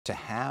To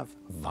have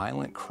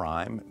violent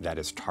crime that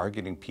is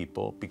targeting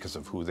people because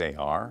of who they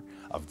are,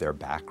 of their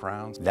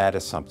backgrounds, that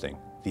is something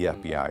the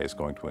FBI is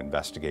going to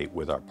investigate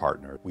with our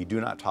partner. We do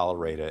not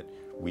tolerate it,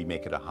 we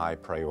make it a high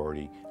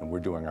priority, and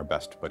we're doing our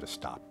best to put a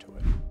stop to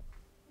it.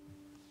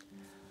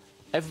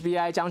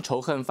 FBI 将仇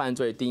恨犯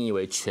罪定义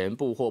为全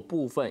部或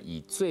部分以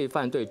罪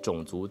犯对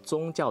种族、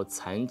宗教、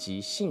残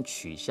疾、性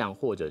取向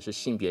或者是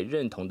性别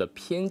认同的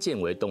偏见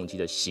为动机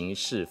的刑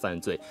事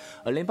犯罪。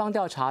而联邦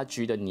调查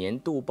局的年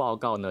度报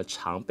告呢，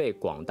常被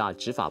广大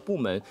执法部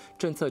门、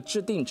政策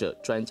制定者、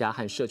专家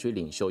和社区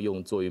领袖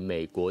用作于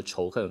美国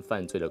仇恨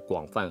犯罪的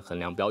广泛衡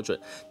量标准。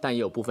但也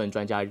有部分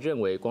专家认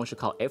为，光是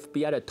靠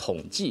FBI 的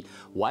统计，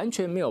完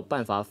全没有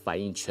办法反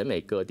映全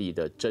美各地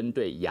的针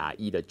对亚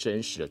裔的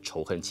真实的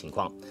仇恨情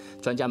况。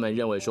专家们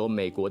认为说，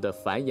美国的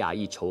反亚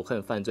裔仇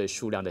恨犯罪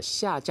数量的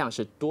下降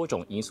是多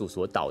种因素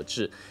所导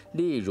致，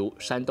例如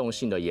煽动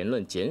性的言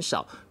论减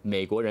少、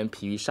美国人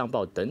疲于上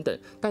报等等。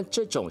但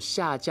这种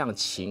下降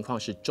情况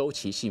是周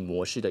期性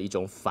模式的一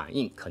种反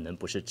应，可能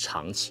不是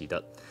长期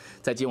的。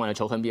在今晚的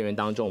仇恨边缘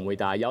当中，我们为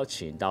大家邀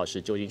请到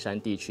是旧金山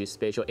地区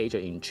Special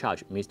Agent in Charge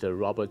Mr.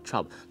 Robert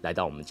Tripp 来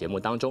到我们节目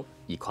当中，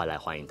一块来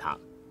欢迎他。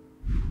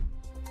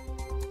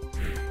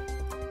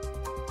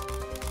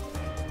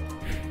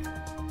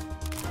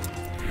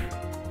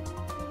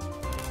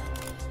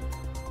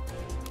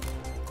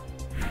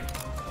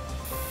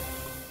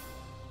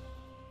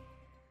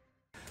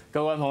各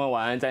位观众朋友，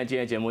晚安！在今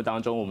天的节目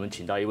当中，我们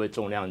请到一位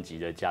重量级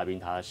的嘉宾，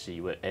他是一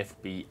位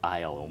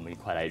FBI 哦，我们一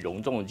块来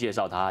隆重介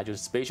绍他，就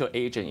是 Special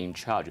Agent in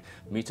Charge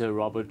Mr.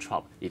 Robert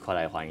Tripp， 一块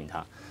来欢迎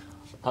他。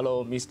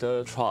Hello,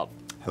 Mr. Tripp.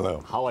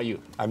 Hello. How are you?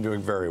 I'm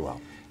doing very well.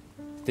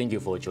 Thank you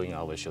for joining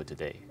our show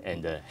today,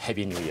 and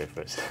Happy New Year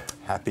first.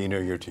 Happy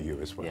New Year to you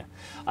as well.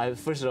 Yeah.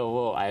 First of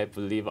all, I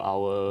believe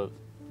our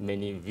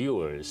many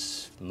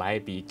viewers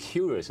might be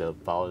curious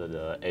about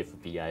the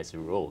FBI's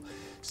role.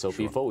 So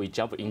before we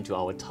jump into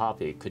our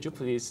topic, could you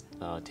please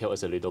tell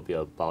us a little bit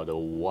about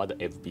what the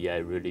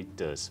FBI really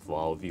does for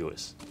our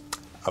viewers?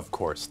 Of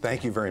course.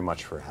 Thank you very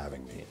much for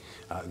having me.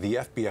 The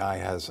FBI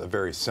has a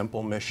very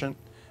simple mission.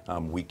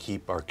 We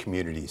keep our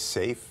communities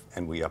safe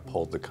and we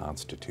uphold the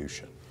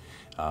Constitution.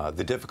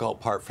 The difficult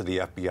part for the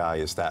FBI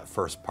is that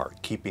first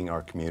part, keeping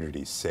our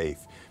communities safe,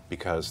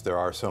 because there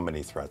are so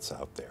many threats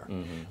out there.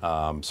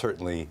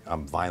 Certainly,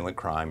 violent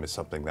crime is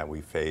something that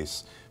we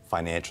face,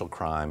 financial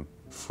crime,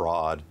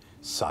 fraud,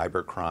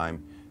 cybercrime.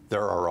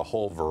 There are a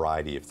whole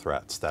variety of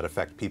threats that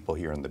affect people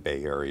here in the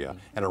Bay Area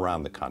and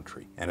around the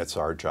country, and it's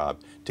our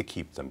job to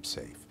keep them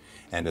safe.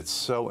 And it's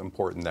so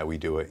important that we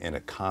do it in a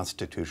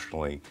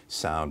constitutionally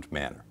sound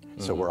manner.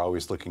 So we're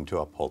always looking to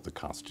uphold the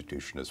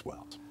Constitution as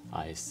well.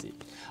 I see.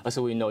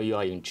 Also, we know you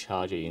are in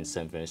charge in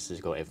San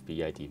Francisco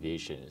FBI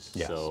divisions.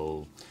 Yes.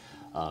 So,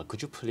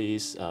 could you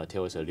please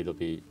tell us a little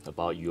bit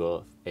about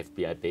your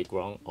FBI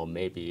background, or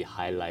maybe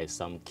highlight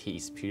some key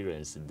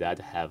experience that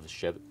have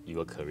shaped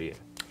your career?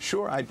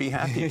 Sure, I'd be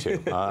happy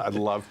to. I'd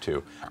love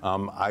to.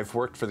 I've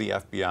worked for the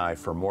FBI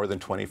for more than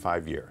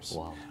 25 years.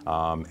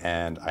 Wow.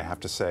 And I have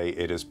to say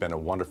it has been a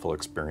wonderful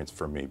experience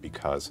for me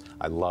because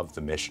I love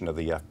the mission of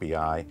the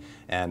FBI.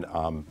 And,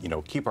 you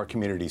know, keep our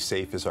community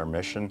safe is our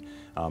mission.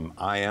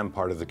 I am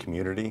part of the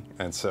community,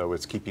 and so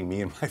it's keeping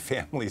me and my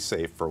family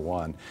safe for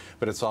one.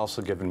 But it's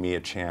also given me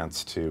a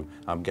chance to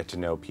get to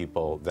know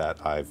people that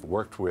I've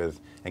worked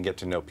with and get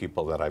to know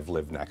people that I've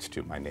lived next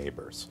to, my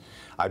neighbors.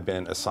 I've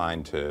been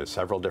assigned to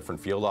several different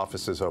field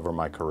offices over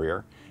my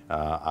career.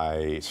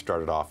 I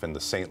started off in the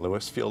St.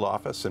 Louis field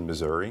office in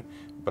Missouri,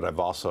 but I've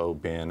also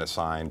been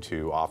assigned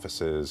to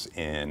offices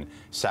in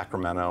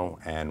Sacramento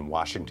and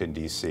Washington,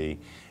 D.C.,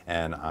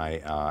 and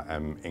I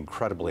am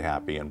incredibly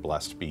happy and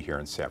blessed to be here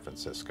in San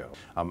Francisco.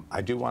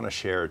 I do want to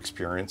share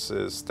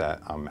experiences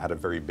that had a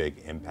very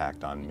big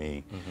impact on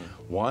me.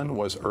 One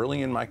was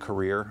early in my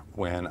career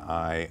when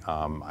I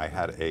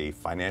had a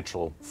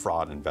financial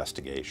fraud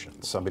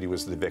investigation. Somebody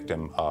was the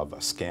victim of a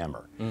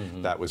scammer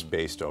that was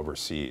based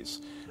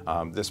overseas.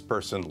 This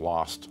person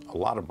lost a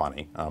lot of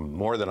money,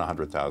 more than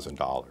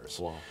 $100,000.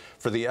 Wow.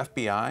 For the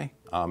FBI,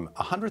 a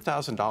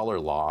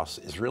 $100,000 loss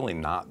is really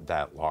not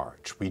that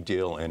large. We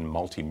deal in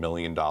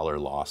multi-million-dollar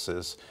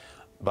losses,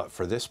 but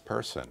for this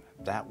person,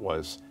 that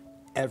was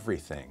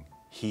everything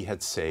he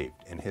had saved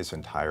in his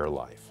entire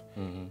life.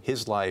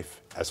 His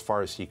life, as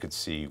far as he could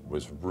see,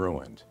 was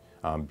ruined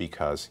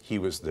because he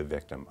was the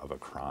victim of a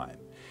crime.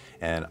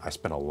 And I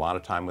spent a lot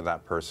of time with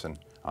that person.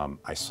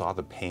 I saw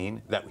the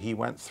pain that he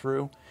went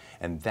through,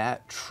 and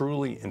that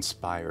truly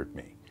inspired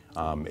me.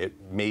 It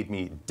made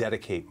me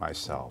dedicate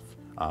myself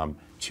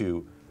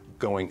to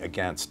going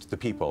against the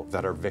people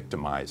that are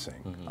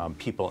victimizing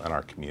people in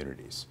our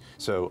communities.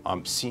 So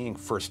seeing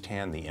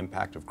firsthand the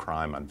impact of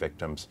crime on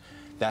victims,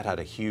 that had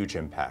a huge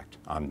impact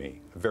on me,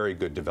 a very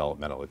good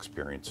developmental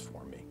experience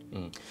for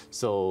me.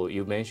 So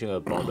you mentioned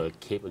about the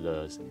keep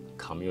the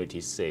community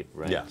safe,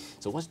 right? Yes.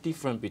 So what's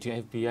different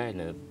between FBI and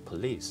the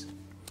police?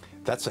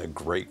 That's a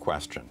great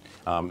question.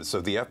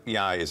 So the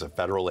FBI is a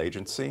federal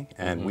agency,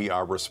 and we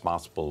are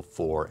responsible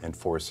for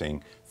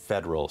enforcing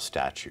federal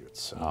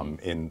statutes.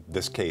 In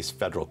this case,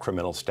 federal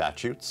criminal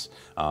statutes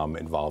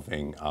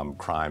involving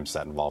crimes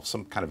that involve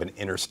some kind of an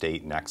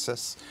interstate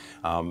nexus.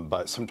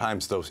 But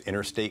sometimes those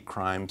interstate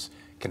crimes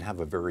can have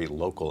a very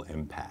local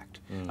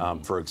impact.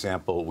 For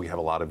example, we have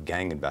a lot of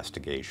gang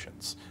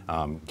investigations.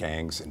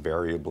 Gangs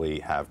invariably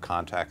have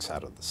contacts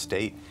out of the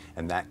state,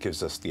 and that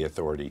gives us the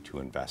authority to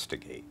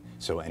investigate.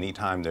 So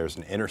anytime there's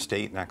an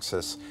interstate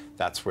nexus,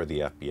 that's where the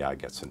FBI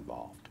gets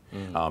involved.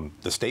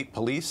 The state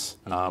police,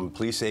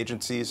 police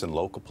agencies and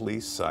local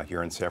police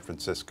here in San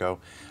Francisco,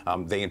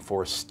 they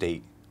enforce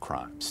state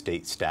crimes,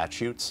 state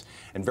statutes,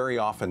 and very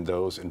often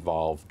those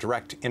involve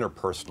direct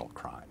interpersonal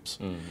crimes.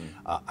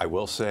 I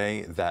will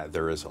say that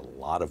there is a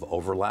lot of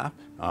overlap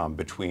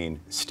between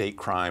state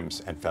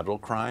crimes and federal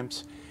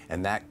crimes,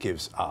 and that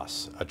gives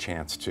us a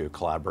chance to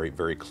collaborate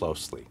very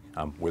closely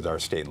with our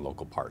state and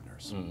local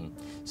partners.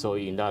 So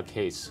in that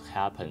case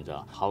happened,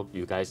 how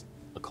you guys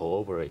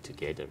cooperate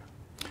together?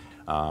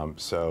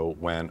 So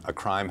when a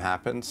crime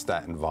happens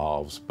that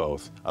involves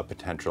both a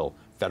potential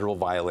federal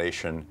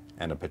violation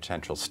and a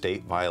potential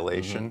state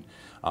violation,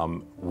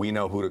 we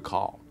know who to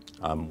call.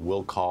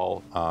 We'll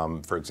call,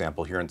 for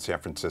example, here in San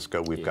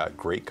Francisco, we've got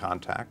great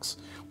contacts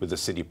with the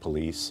city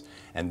police,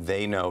 and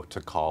they know to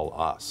call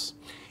us.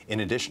 In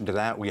addition to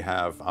that, we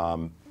have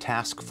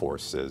task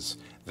forces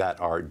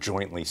that are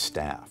jointly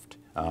staffed.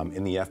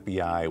 In the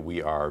FBI,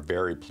 we are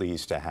very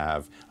pleased to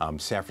have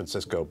San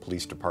Francisco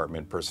Police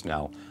Department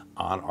personnel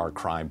on our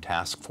crime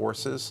task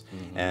forces,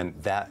 and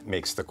that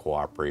makes the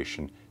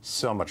cooperation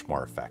so much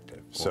more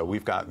effective. So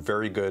we've got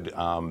very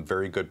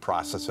good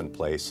process in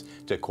place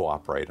to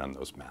cooperate on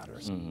those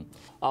matters.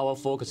 Our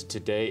focus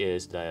today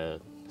is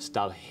the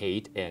stop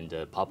hate and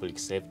public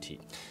safety.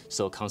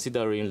 So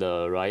considering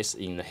the rise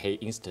in the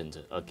hate incident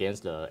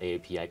against the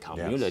AAPI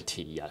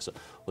community,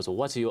 so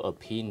what's your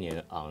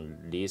opinion on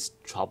this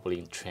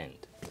troubling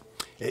trend?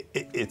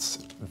 It's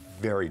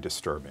very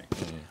disturbing.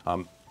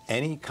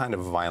 Any kind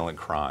of violent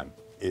crime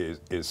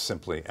is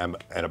simply an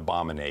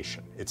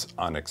abomination. It's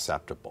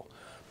unacceptable.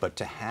 But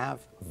to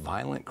have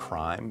violent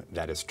crime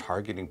that is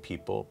targeting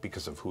people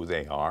because of who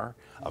they are,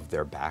 of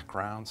their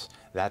backgrounds,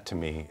 that to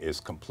me is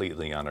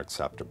completely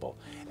unacceptable.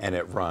 And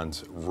it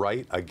runs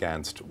right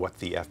against what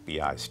the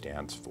FBI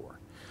stands for.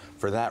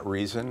 For that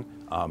reason,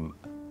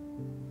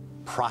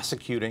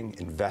 prosecuting,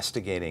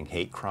 investigating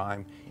hate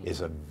crime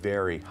is a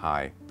very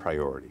high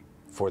priority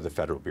for the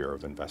Federal Bureau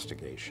of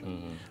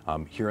Investigation.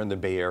 Here in the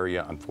Bay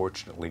Area,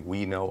 unfortunately,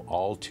 we know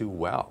all too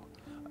well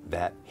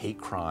that hate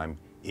crime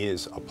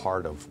is a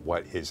part of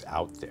what is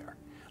out there.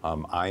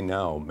 I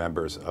know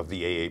members of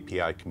the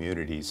AAPI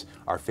communities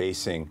are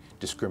facing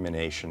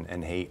discrimination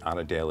and hate on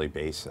a daily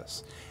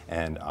basis.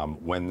 And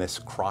when this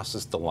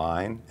crosses the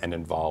line and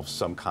involves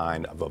some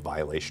kind of a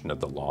violation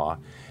of the law,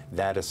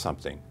 that is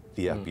something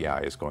the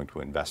FBI is going to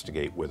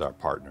investigate with our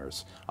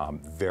partners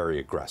very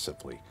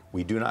aggressively.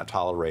 We do not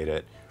tolerate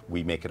it.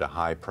 We make it a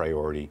high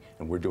priority,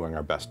 and we're doing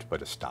our best to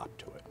put a stop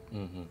to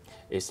it.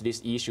 Is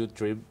this issue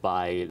driven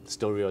by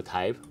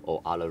stereotype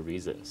or other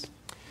reasons?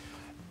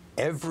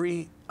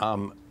 Every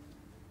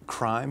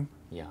crime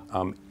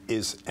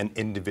is an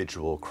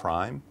individual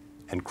crime,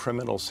 and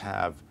criminals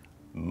have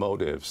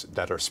motives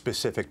that are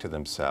specific to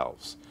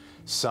themselves.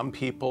 Some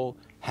people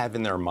have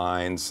in their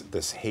minds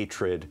this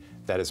hatred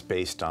that is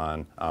based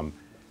on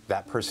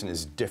that person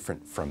is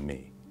different from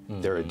me.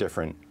 They're a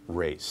different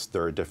race,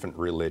 they're a different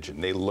religion,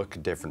 they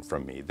look different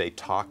from me, they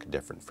talk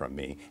different from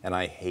me, and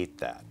I hate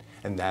that.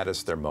 And that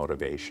is their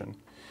motivation.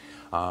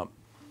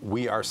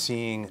 We are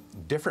seeing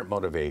different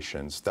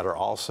motivations that are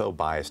also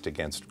biased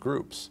against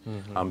groups.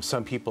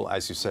 Some people,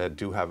 as you said,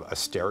 do have a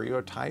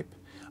stereotype.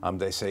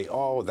 They say,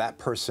 oh, that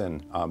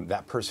person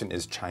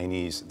is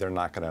Chinese, they're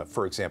not gonna,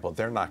 for example,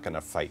 they're not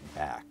gonna fight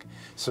back.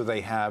 So they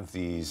have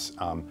these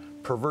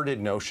perverted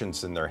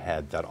notions in their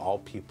head that all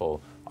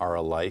people are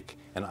alike,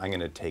 and I'm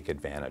gonna take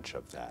advantage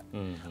of that.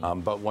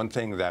 But one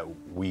thing that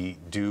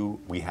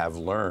we have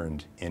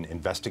learned in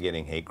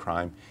investigating hate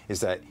crime is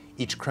that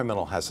each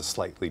criminal has a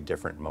slightly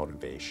different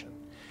motivation.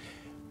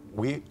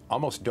 We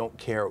almost don't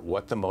care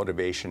what the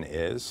motivation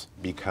is,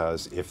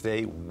 because if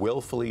they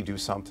willfully do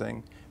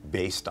something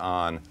based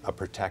on a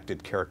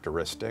protected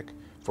characteristic,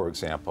 for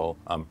example,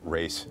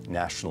 race,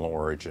 national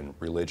origin,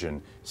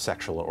 religion,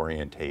 sexual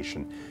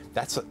orientation,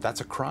 that's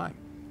a crime.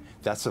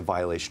 That's a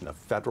violation of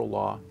federal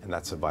law, and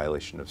that's a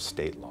violation of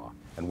state law.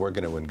 And we're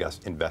going to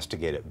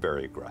investigate it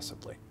very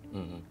aggressively.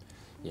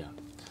 Yeah.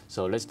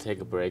 So let's take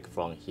a break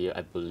from here.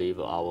 I believe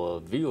our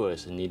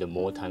viewers need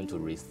more time to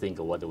rethink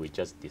what we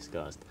just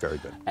discussed. Very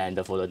good. And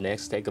for the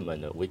next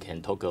segment, we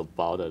can talk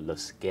about the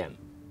scam.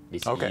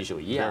 This issue.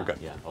 Very good.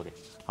 Yeah. Okay.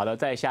 好的，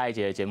在下一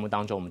节的节目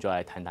当中，我们就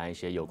来谈谈一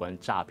些有关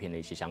诈骗的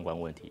一些相关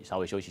问题。稍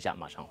微休息一下，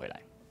马上回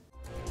来。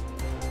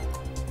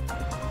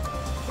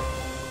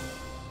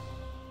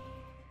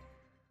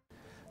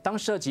当当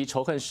涉及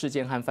仇恨事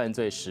件和犯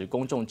罪时，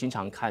公众经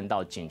常看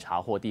到警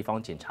察或地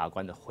方检察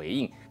官的回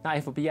应。那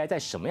FBI 在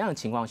什么样的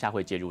情况下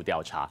会介入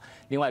调查？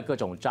另外，各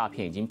种诈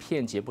骗已经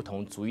遍及不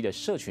同族裔的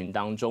社群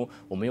当中，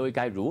我们又应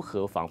该如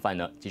何防范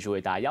呢？继续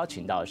为大家邀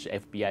请到的是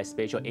FBI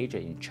Special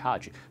Agent in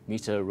Charge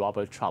Mr.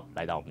 Robert Tripp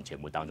来到我们节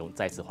目当中，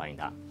再次欢迎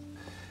他。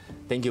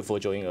Thank you for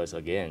joining us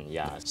again.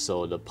 Yeah,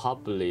 so the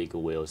public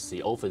will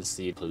often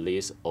see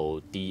police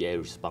or DA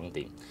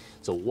responding.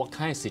 So what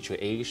kind of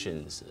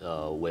situations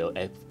will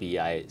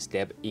FBI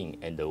step in,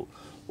 and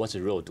what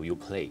role do you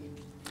play?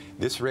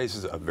 This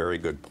raises a very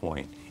good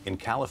point. In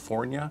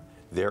California,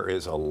 there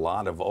is a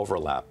lot of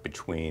overlap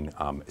between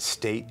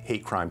state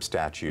hate crime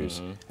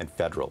statutes and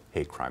federal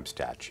hate crime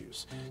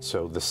statutes.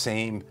 So the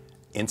same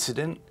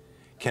incident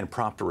can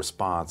prompt a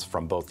response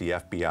from both the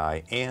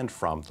FBI and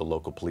from the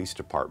local police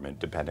department,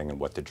 depending on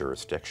what the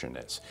jurisdiction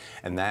is.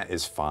 And that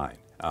is fine.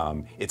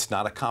 It's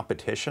not a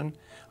competition.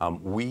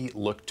 We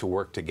look to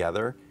work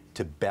together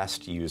to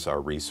best use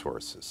our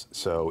resources.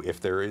 So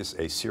if there is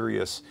a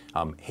serious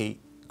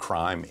hate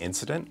crime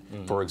incident,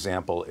 for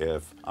example,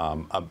 if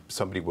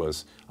somebody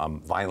was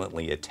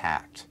violently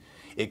attacked,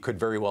 it could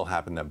very well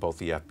happen that both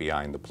the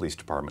FBI and the police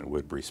department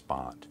would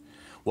respond.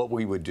 What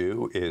we would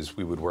do is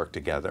we would work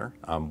together.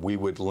 We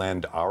would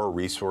lend our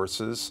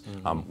resources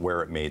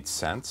where it made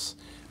sense.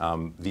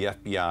 The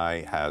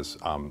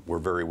FBI we're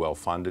very well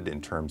funded in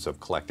terms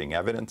of collecting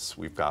evidence.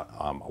 We've got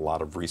a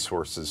lot of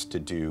resources to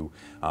do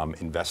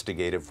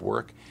investigative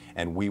work,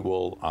 and we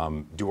will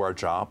do our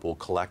job. We'll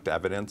collect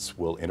evidence.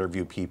 We'll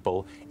interview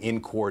people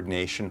in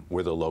coordination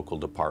with the local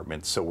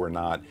department, so we're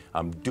not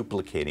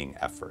duplicating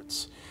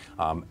efforts.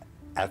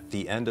 At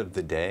the end of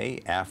the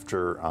day,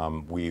 after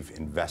we've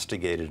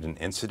investigated an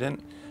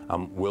incident,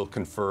 we'll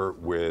confer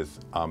with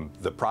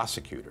the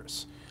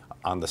prosecutors.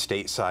 On the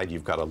state side,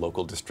 you've got a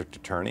local district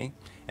attorney,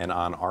 and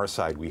on our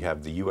side, we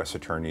have the U.S.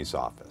 Attorney's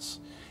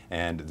Office.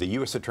 And the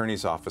U.S.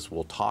 Attorney's Office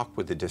will talk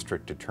with the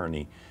district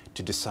attorney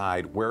to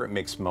decide where it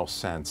makes most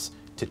sense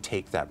to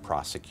take that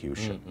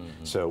prosecution.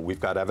 So we've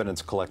got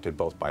evidence collected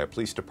both by a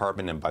police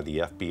department and by the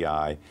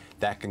FBI.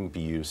 That can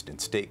be used in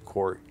state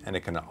court, and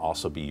it can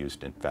also be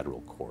used in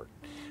federal court.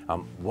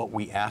 What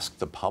we ask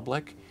the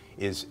public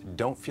is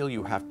don't feel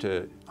you have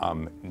to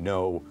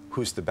know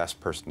who's the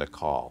best person to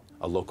call,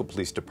 a local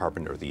police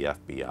department or the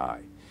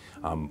FBI.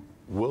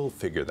 We'll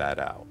figure that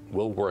out.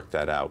 We'll work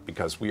that out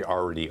because we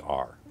already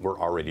are. We're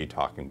already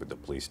talking with the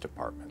police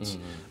departments.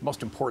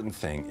 Most important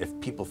thing, if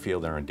people feel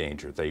they're in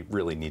danger, they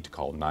really need to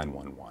call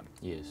 911.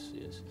 Yes,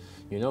 yes.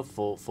 You know,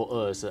 for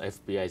us,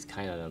 FBI is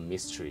kind of a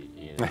mystery,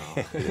 you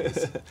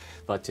know.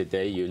 But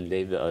today you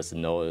let us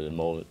know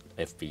more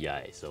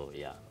FBI. So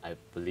yeah, I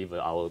believe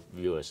our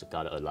viewers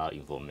got a lot of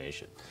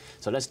information.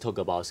 So let's talk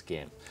about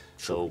scam.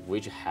 So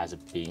which has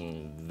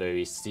been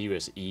very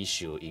serious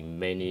issue in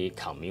many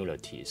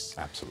communities.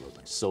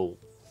 Absolutely. So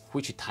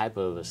which type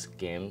of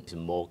scam is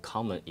more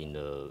common in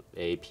the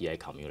API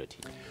community?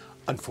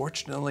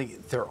 Unfortunately,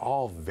 they're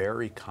all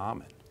very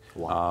common.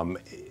 Wow.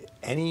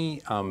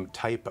 Any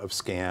type of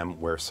scam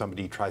where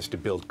somebody tries to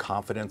build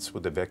confidence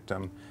with the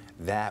victim,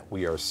 that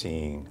we are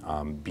seeing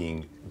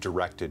being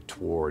directed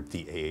toward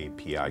the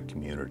AAPI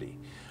community.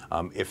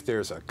 If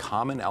there's a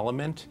common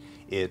element,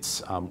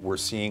 it's we're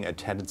seeing a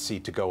tendency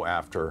to go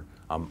after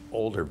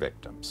older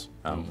victims.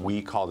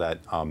 We call that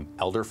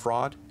elder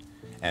fraud,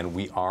 and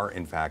we are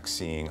in fact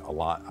seeing a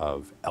lot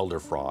of elder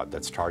fraud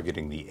that's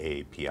targeting the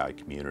AAPI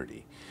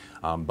community.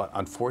 But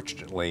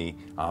unfortunately,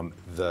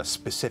 the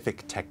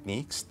specific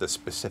techniques, the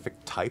specific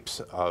types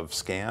of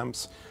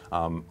scams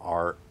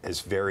are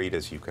as varied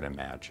as you can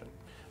imagine.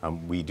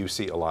 We do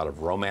see a lot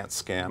of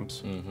romance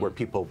scams where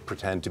people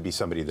pretend to be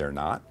somebody they're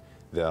not.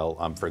 They'll,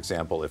 for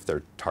example, if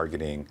they're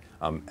targeting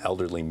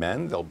elderly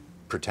men, they'll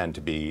pretend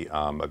to be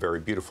a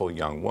very beautiful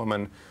young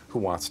woman who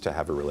wants to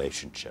have a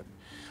relationship.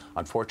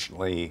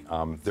 Unfortunately,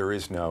 there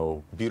is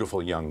no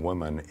beautiful young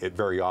woman.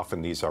 Very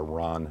often these are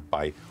run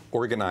by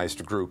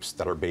organized groups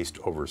that are based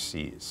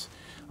overseas.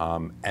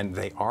 And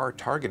they are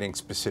targeting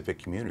specific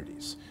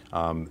communities.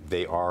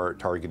 They are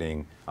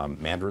targeting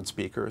Mandarin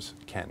speakers,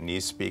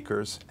 Cantonese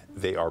speakers.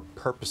 They are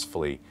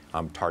purposefully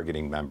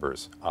targeting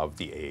members of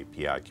the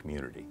AAPI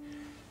community.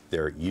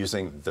 They're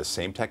using the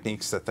same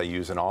techniques that they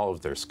use in all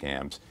of their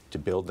scams to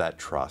build that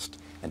trust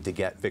and to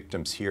get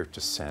victims here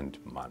to send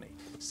money.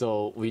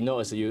 So we know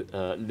as you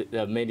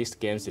many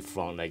scams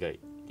from like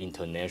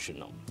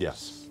international.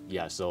 Yes.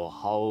 Yeah. So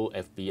how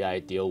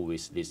FBI deal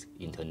with this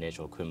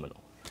international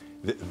criminal?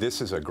 This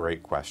is a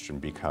great question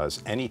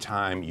because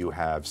anytime you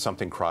have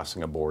something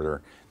crossing a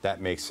border,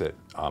 that makes it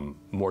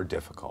more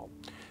difficult.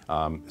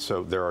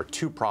 So there are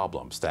two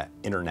problems that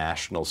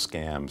international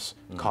scams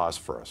cause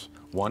for us.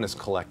 One is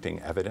collecting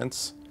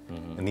evidence,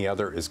 and the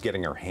other is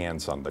getting our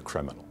hands on the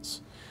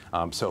criminals.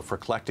 So for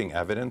collecting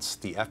evidence,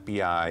 the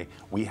FBI,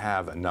 we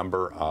have a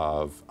number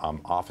of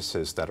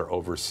offices that are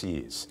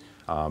overseas.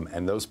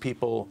 And those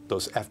people,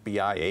 those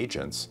FBI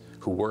agents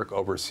who work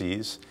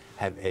overseas,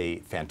 have a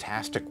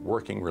fantastic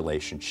working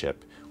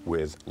relationship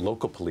with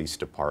local police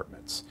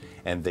departments.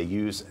 And they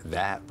use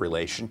that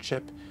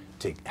relationship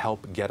to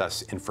help get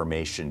us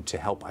information to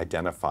help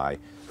identify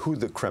who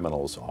the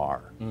criminals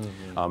are.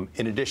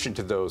 In addition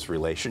to those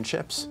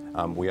relationships,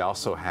 we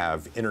also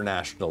have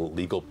international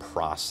legal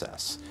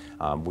process.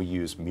 We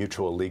use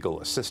mutual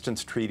legal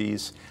assistance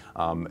treaties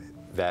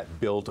that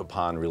build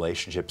upon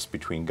relationships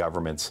between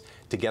governments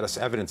to get us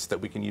evidence that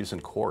we can use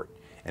in court.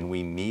 And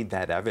we need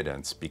that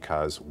evidence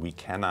because we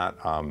cannot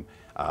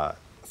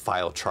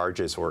file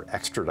charges or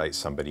extradite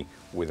somebody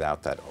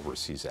without that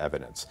overseas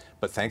evidence.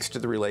 But thanks to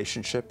the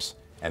relationships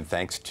and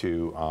thanks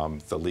to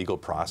the legal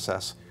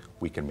process,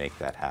 we can make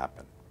that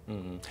happen.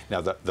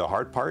 Now, the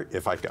hard part,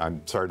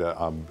 I'm sorry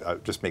to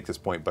just make this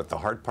point, but the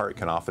hard part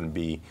can often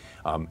be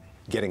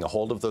getting a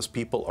hold of those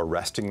people,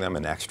 arresting them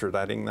and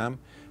extraditing them.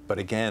 But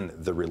again,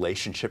 the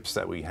relationships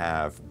that we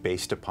have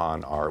based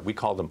upon we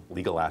call them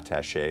legal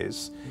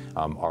attachés,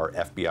 our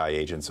FBI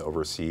agents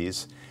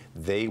overseas,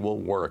 they will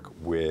work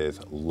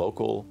with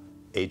local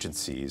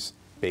agencies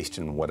based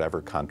in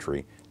whatever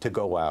country to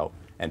go out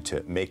and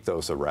to make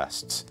those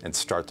arrests and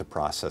start the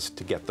process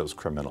to get those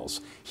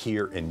criminals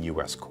here in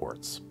U.S.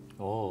 courts.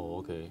 Oh,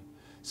 okay.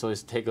 So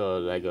it's take a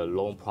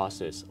long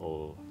process,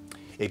 or?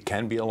 It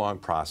can be a long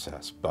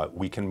process, but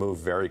we can move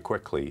very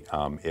quickly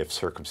if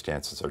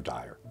circumstances are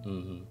dire.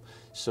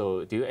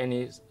 So do you have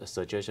any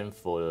suggestion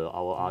for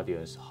our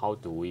audience? How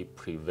do we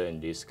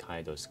prevent this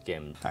kind of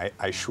scam?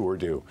 I sure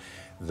do.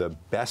 The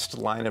best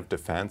line of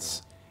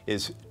defense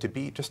is to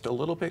be just a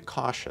little bit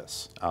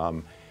cautious.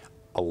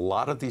 A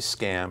lot of these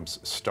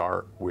scams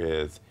start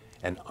with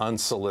an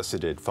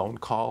unsolicited phone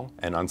call,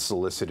 an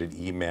unsolicited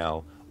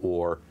email,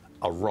 or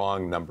a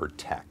wrong number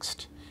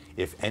text.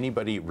 If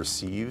anybody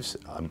receives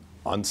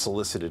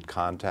unsolicited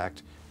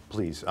contact,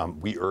 please,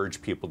 we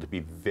urge people to be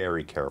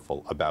very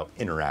careful about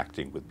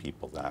interacting with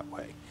people that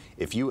way.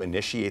 If you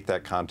initiate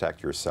that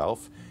contact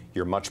yourself,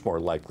 you're much more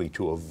likely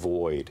to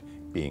avoid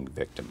being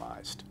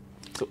victimized.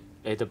 So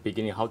at the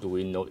beginning, how do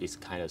we know it's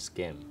kind of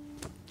scam?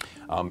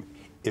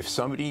 If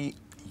somebody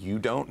you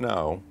don't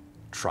know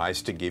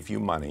tries to give you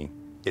money,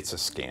 it's a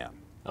scam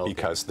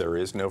because there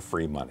is no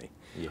free money.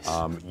 Yes.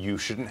 You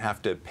shouldn't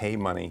have to pay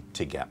money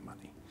to get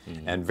money.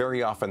 And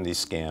very often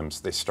these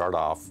scams, they start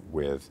off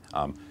with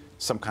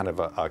some kind of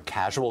a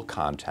casual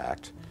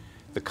contact.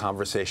 The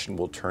conversation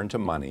will turn to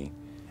money,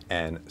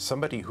 and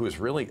somebody who is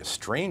really a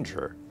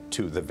stranger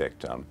to the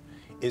victim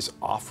is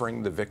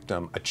offering the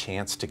victim a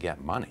chance to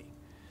get money.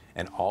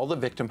 And all the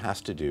victim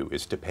has to do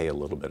is to pay a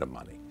little bit of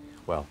money.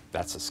 Well,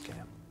 that's a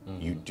scam.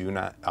 You do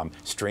not,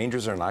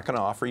 strangers are not going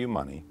to offer you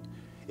money.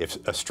 If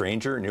a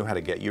stranger knew how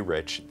to get you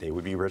rich, they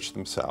would be rich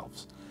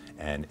themselves.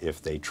 And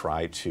if they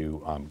try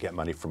to get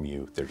money from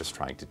you, they're just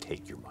trying to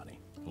take your money.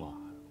 Wow,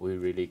 we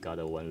really got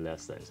one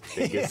lesson.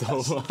 Thank you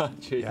so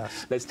much.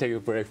 Yes. Let's take a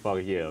break from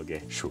here,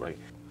 okay? Sure. Okay.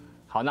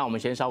 好，那我们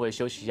先稍微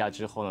休息一下，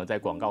之后呢，在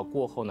广告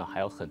过后呢，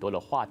还有很多的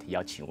话题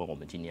要请问我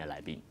们今天的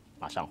来宾，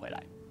马上回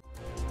来。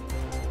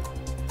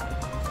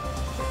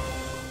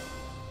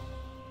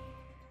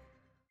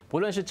不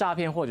论是诈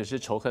骗或者是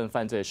仇恨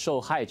犯罪，受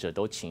害者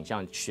都倾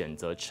向选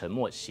择沉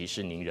默，息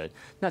事宁人。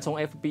那从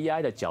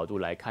FBI 的角度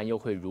来看，又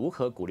会如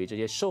何鼓励这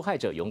些受害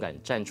者勇敢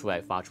站出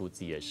来，发出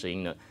自己的声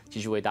音呢？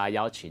继续为大家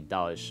邀请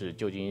到的是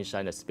旧金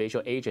山的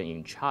Special Agent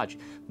in Charge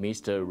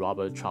Mr.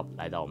 Robert Tripp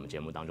来到我们节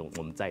目当中，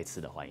我们再一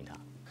次的欢迎他。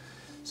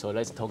So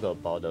let's talk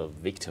about the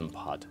victim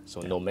part.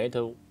 So no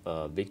matter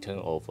victim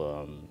of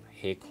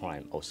hate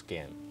crime or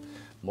scam,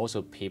 most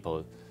of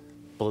people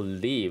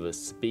believe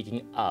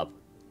speaking up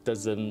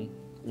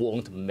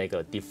won't make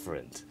a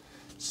difference.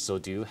 So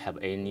do you have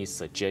any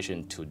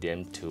suggestion to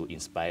them to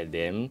inspire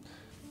them?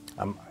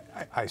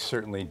 I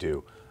certainly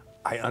do.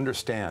 I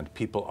understand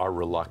people are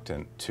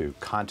reluctant to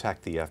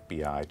contact the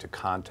FBI, to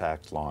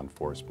contact law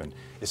enforcement,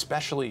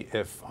 especially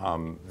if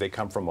they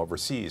come from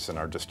overseas and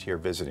are just here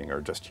visiting or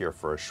just here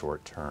for a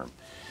short term.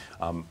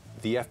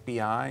 The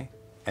FBI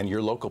and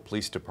your local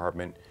police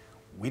department,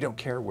 we don't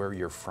care where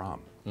you're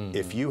from.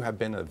 If you have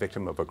been a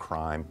victim of a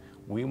crime,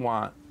 we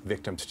want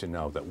victims to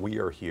know that we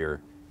are here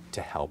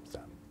to help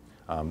them.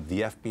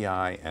 The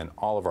FBI and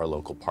all of our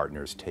local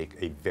partners take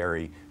a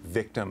very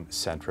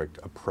victim-centric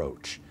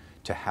approach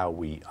to how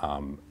we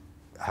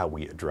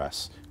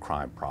address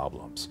crime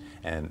problems.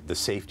 And the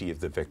safety of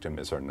the victim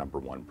is our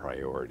 #1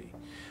 priority.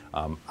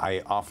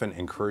 I often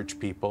encourage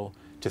people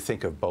to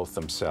think of both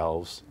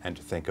themselves and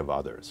to think of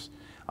others.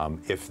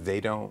 If they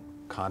don't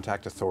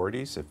contact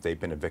authorities, if they've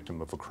been a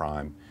victim of a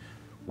crime,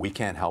 we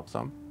can't help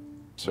them.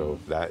 So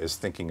that is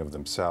thinking of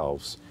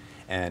themselves.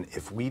 And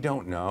if we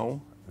don't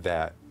know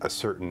that a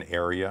certain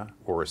area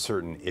or a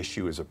certain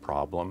issue is a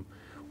problem,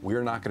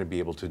 we're not going to be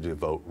able to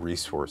devote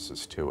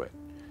resources to it.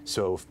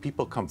 So if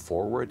people come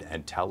forward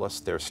and tell us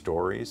their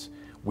stories,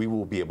 we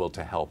will be able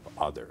to help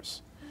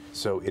others.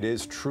 So it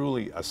is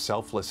truly a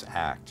selfless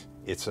act.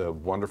 It's a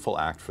wonderful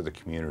act for the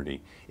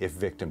community if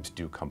victims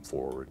do come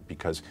forward,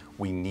 because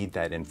we need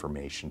that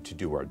information to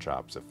do our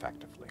jobs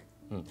effectively.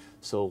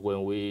 So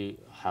when we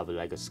have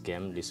like a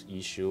scam, this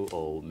issue,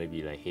 or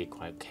maybe like hate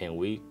crime, can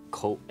we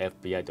call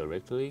FBI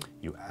directly?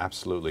 You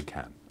absolutely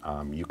can.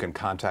 You can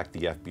contact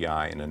the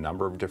FBI in a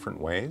number of different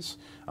ways.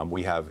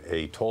 We have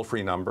a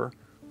toll-free number,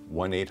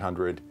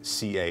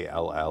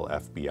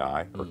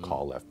 1-800-CALL-FBI, or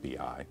call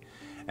FBI.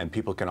 And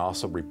people can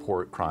also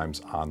report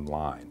crimes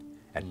online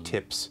at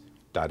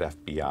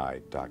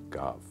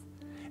tips.fbi.gov.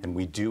 And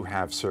we do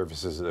have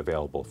services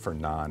available for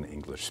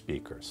non-English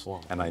speakers. Wow.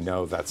 And I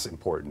know that's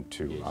important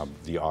to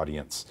the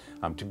audience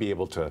to be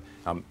able to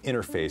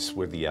interface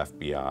with the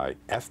FBI.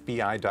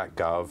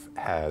 FBI.gov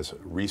has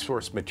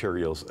resource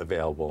materials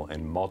available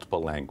in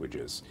multiple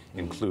languages,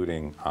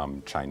 including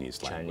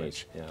Chinese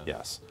language.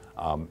 Yes.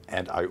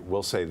 And I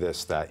will say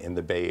this, that in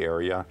the Bay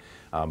Area,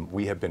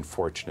 we have been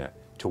fortunate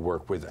to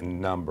work with a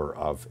number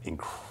of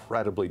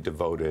incredibly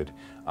devoted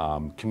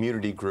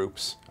community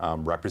groups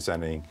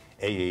representing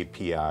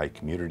AAPI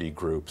community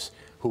groups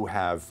who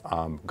have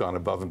gone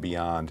above and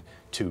beyond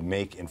to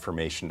make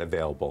information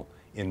available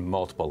in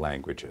multiple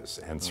languages.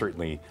 And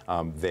certainly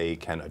they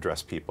can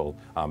address people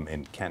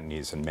in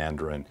Cantonese and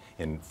Mandarin,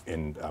 in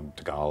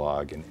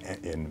Tagalog, and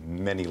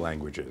in many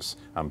languages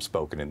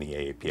spoken in the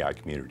AAPI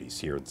communities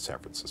here in San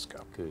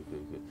Francisco. Good.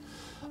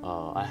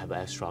 I have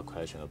an extra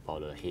question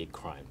about hate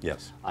crime.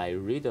 Yes. I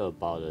read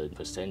about the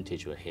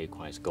percentage of hate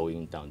crimes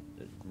going down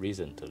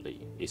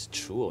recently. Is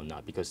true or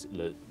not? Because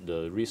the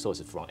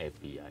resources from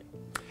FBI.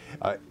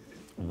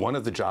 One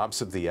of the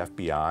jobs of the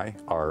FBI,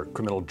 our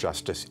Criminal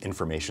Justice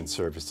Information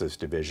Services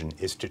Division,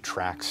 is to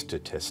track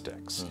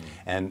statistics.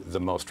 And the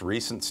most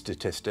recent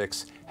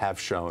statistics have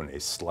shown a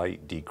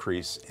slight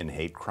decrease in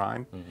hate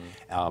crime.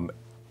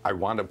 I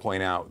want to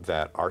point out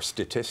that our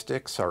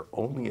statistics are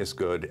only as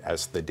good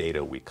as the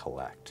data we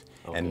collect.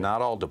 Okay. And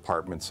not all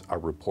departments are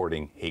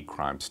reporting hate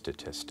crime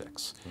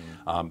statistics.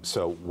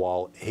 So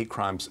while hate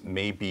crimes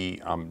may be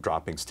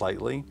dropping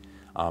slightly,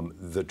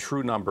 the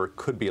true number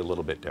could be a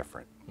little bit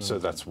different. So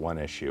that's one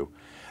issue.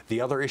 The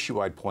other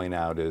issue I'd point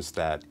out is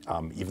that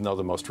even though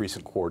the most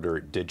recent quarter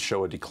did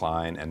show a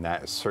decline, and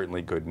that is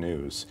certainly good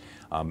news,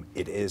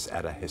 it is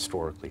at a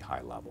historically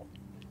high level.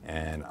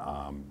 And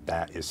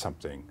that is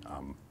something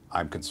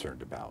I'm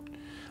concerned about.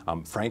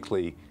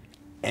 Frankly,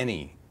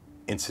 any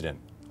incident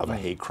of a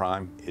hate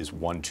crime is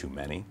one too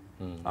many,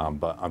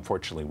 but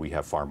unfortunately we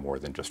have far more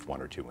than just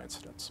one or two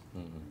incidents.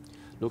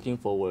 Looking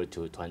forward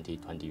to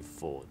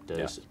 2024,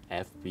 does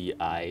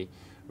FBI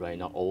right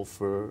now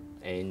offer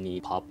any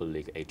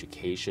public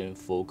education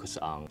focus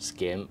on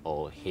scam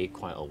or hate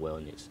crime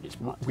awareness?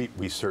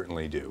 We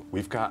certainly do.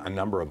 We've got a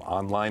number of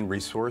online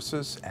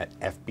resources at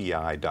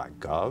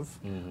FBI.gov,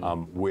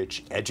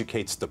 which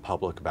educates the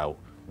public about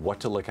what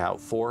to look out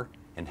for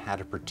and how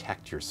to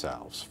protect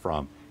yourselves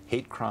from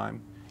hate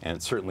crime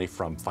and certainly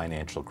from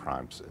financial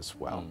crimes as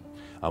well.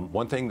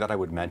 One thing that I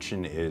would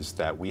mention is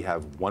that we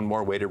have one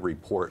more way to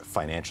report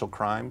financial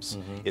crimes.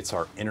 It's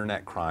our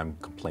Internet Crime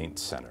Complaint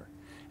Center,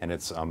 and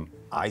it's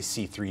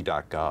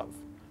IC3.gov.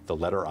 The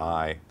letter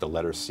I, the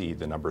letter C,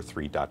 the number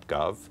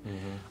 3.gov.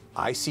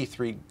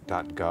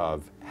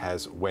 IC3.gov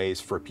has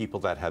ways for people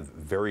that have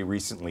very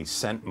recently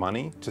sent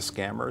money to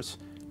scammers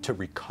to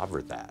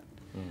recover that.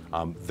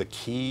 The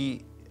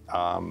key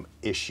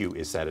issue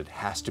is that it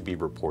has to be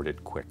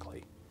reported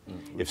quickly.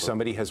 If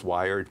somebody has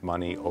wired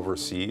money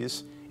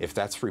overseas, if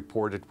that's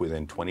reported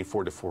within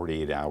 24 to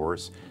 48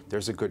 hours,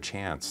 there's a good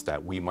chance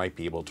that we might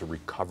be able to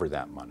recover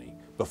that money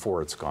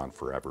before it's gone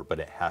forever, but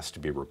it has to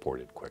be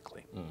reported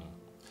quickly.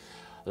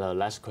 The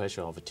last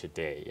question of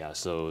today,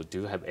 so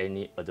do you have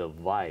any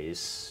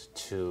advice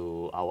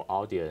to our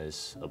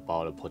audience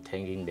about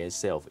protecting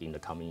themselves in the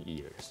coming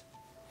years?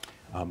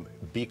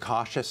 Be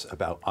cautious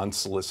about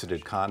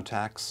unsolicited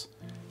contacts.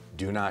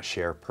 Do not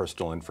share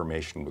personal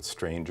information with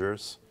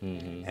strangers,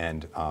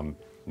 and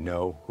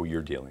know who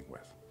you're dealing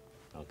with.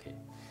 Okay,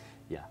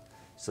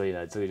 所以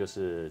呢，这个就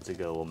是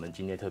我们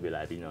今天特别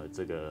来宾呢，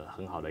这个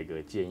很好的一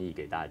个建议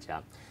给大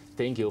家。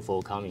Thank you for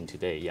coming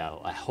today.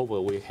 I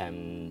hope we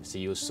can see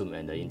you soon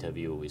and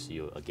interview with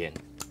you again.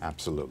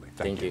 Absolutely.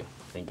 Thank you.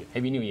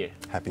 Happy New Year.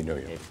 Happy New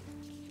Year.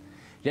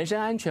 人身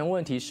安全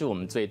问题是我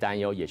们最担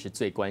忧也是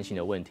最关心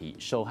的问题，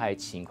受害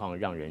情况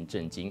让人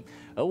震惊，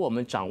而我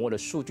们掌握的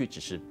数据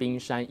只是冰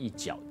山一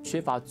角，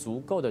缺乏足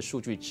够的数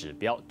据指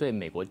标，对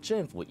美国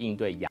政府应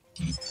对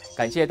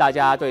感谢大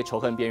家对仇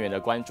恨边缘的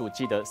关注，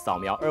记得扫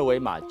描2维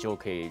码就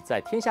可以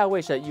在天下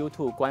卫视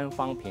YouTube 官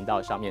方频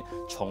道上面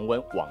重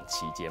温往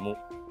期节目。